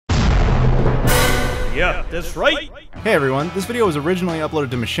Yeah, that's right. Hey everyone, this video was originally uploaded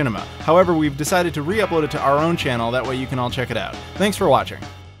to Machinima. However, we've decided to re-upload it to our own channel, that way you can all check it out. Thanks for watching.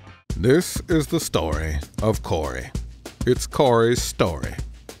 This is the story of Corey. It's Corey's story.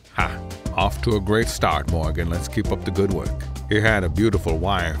 Ha! Off to a great start, Morgan. Let's keep up the good work. He had a beautiful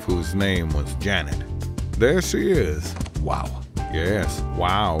wife whose name was Janet. There she is. Wow. Yes,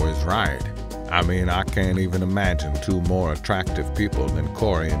 wow is right. I mean, I can't even imagine two more attractive people than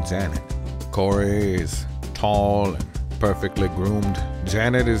Corey and Janet. Corey is tall and perfectly groomed.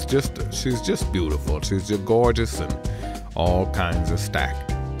 Janet is she's just beautiful. She's just gorgeous and all kinds of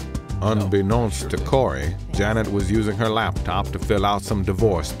stacked. Unbeknownst to Corey, Janet was using her laptop to fill out some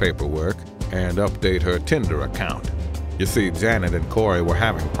divorce paperwork and update her Tinder account. You see, Janet and Corey were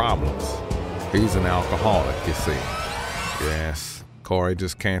having problems. He's an alcoholic, you see. Yes, Corey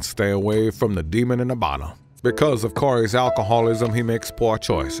just can't stay away from the demon in the bottle. Because of Corey's alcoholism, he makes poor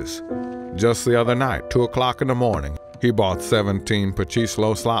choices. Just the other night, 2 o'clock in the morning, he bought 17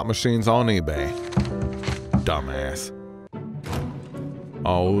 Pachislo slot machines on eBay. Dumbass.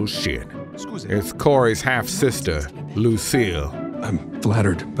 Oh shit. It's Corey's half-sister, Lucille. I'm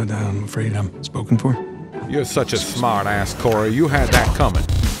flattered, but I'm afraid I'm spoken for. You're such a smart-ass, Corey. You had that coming.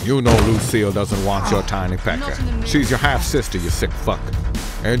 You know Lucille doesn't want your tiny pecker. She's your half-sister, you sick fuck.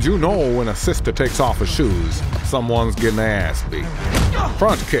 And you know when a sister takes off her shoes, someone's getting their ass beat.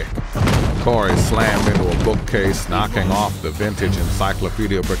 Front kick. Corey slammed into a bookcase, knocking off the vintage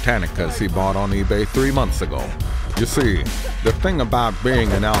Encyclopedia Britannicas he bought on eBay 3 months ago. You see, the thing about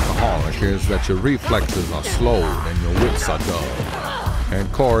being an alcoholic is that your reflexes are slowed and your wits are dull.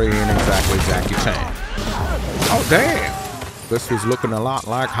 And Corey ain't exactly Jackie Chan. Oh, damn! This was looking a lot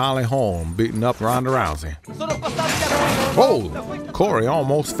like Holly Holm beating up Ronda Rousey. Oh, Corey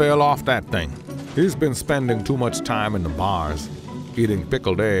almost fell off that thing. He's been spending too much time in the bars, eating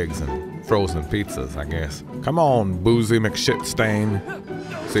pickled eggs and frozen pizzas, I guess. Come on, boozy McShitstain.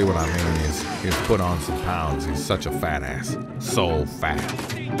 See what I mean is he's put on some pounds. He's such a fat ass. So fat.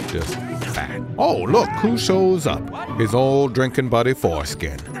 Just fat. Oh, look who shows up. His old drinking buddy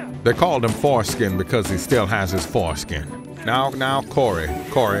Foreskin. They called him Foreskin because he still has his foreskin. Now, Corey,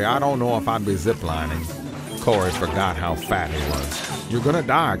 I don't know if I'd be ziplining. Corey forgot how fat he was. You're gonna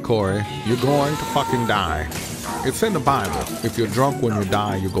die, Corey. You're going to fucking die. It's in the Bible. If you're drunk when you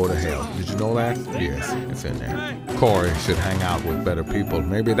die, you go to hell. Did you know that? Yes, it's in there. Corey should hang out with better people.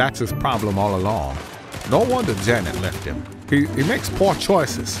 Maybe that's his problem all along. No wonder Janet left him. He makes poor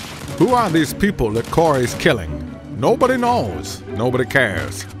choices. Who are these people that Corey's killing? Nobody knows. Nobody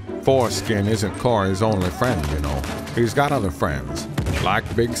cares. Foreskin isn't Corey's only friend, you know. He's got other friends,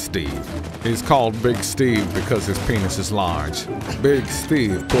 like Big Steve. He's called Big Steve because his penis is large. Big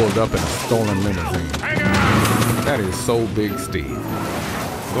Steve pulled up in a stolen limousine. That is so Big Steve.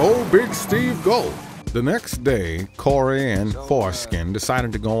 Go, Big Steve, go! The next day, Corey and Foreskin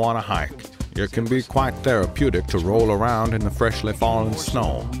decided to go on a hike. It can be quite therapeutic to roll around in the freshly fallen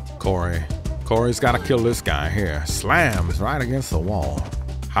snow. Corey's gotta kill this guy here. Slams right against the wall.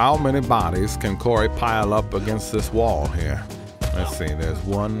 How many bodies can Corey pile up against this wall here? Let's see, there's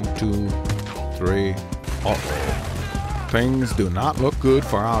 1, 2, 3. Uh-oh. Things do not look good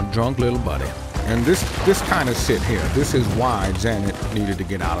for our drunk little buddy. And this kind of shit here, this is why Janet needed to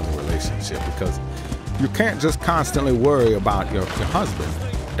get out of the relationship, because you can't just constantly worry about your husband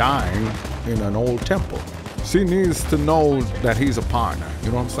dying in an old temple. She needs to know that he's a partner, you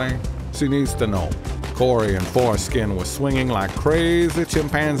know what I'm saying? She needs to know. Corey and Foreskin were swinging like crazy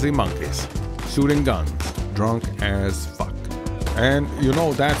chimpanzee monkeys, shooting guns, drunk as fuck. And you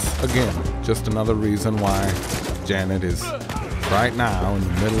know, that's, again, just another reason why Janet is right now in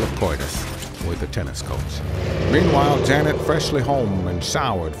the middle of coitus with a tennis coach. Meanwhile, Janet, freshly home and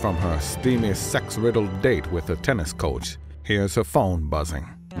showered from her steamy, sex-riddled date with a tennis coach, hears her phone buzzing.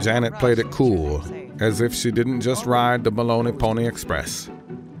 Janet played it cool, as if she didn't just ride the Baloney Pony Express.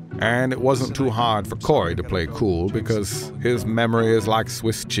 And it wasn't too hard for Corey to play cool because his memory is like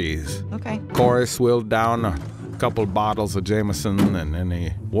Swiss cheese. Okay. Corey swilled down a couple bottles of Jameson and then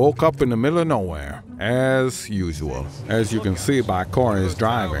he woke up in the middle of nowhere, as usual. As you can see by Corey's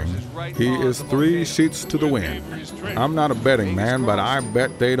driving, he is 3 sheets to the wind. I'm not a betting man, but I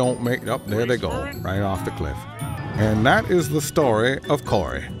bet they don't make up. There they go, right off the cliff. And that is the story of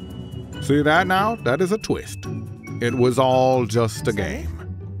Corey. See that now? That is a twist. It was all just a game.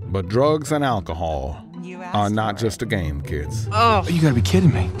 But drugs and alcohol are not just a game, kids. Oh, you gotta be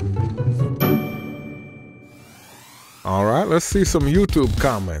kidding me. All right, let's see some YouTube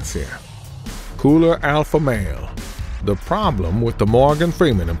comments here. Cooler Alpha Male. The problem with the Morgan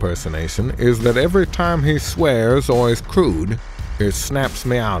Freeman impersonation is that every time he swears or is crude, it snaps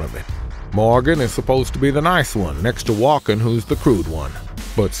me out of it. Morgan is supposed to be the nice one, next to Walken, who's the crude one.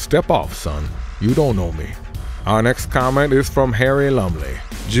 But step off, son. You don't know me. Our next comment is from Harry Lumley.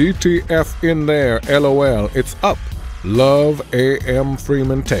 GTF in there, LOL, it's up. Love AM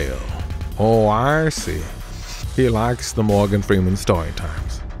Freeman tale. Oh, I see. He likes the Morgan Freeman story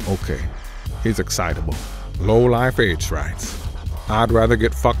times. Okay, he's excitable. Low life H writes, I'd rather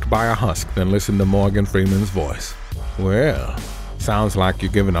get fucked by a husk than listen to Morgan Freeman's voice. Well, sounds like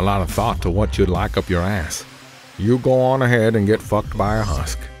you're giving a lot of thought to what you'd like up your ass. You go on ahead and get fucked by a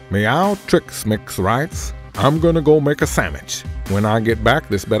husk. Meow Tricks Mix writes, I'm gonna go make a sandwich. When I get back,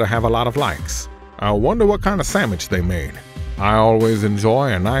 this better have a lot of likes. I wonder what kind of sandwich they made. I always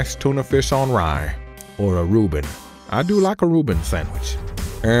enjoy a nice tuna fish on rye. Or a Reuben. I do like a Reuben sandwich.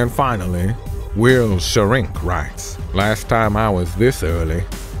 And finally, Will Sharink writes, last time I was this early,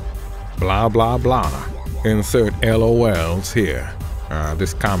 blah blah blah. Insert LOLs here.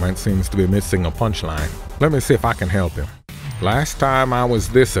 This comment seems to be missing a punchline. Let me see if I can help him. Last time I was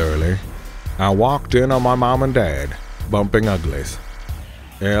this early, I walked in on my mom and dad, bumping uglies.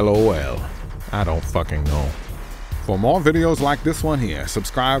 LOL. I don't fucking know. For more videos like this one here,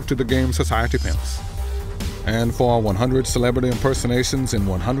 subscribe to the Game Society Pimps. And for 100 celebrity impersonations in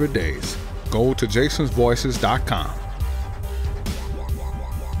 100 days, go to jasonsvoices.com.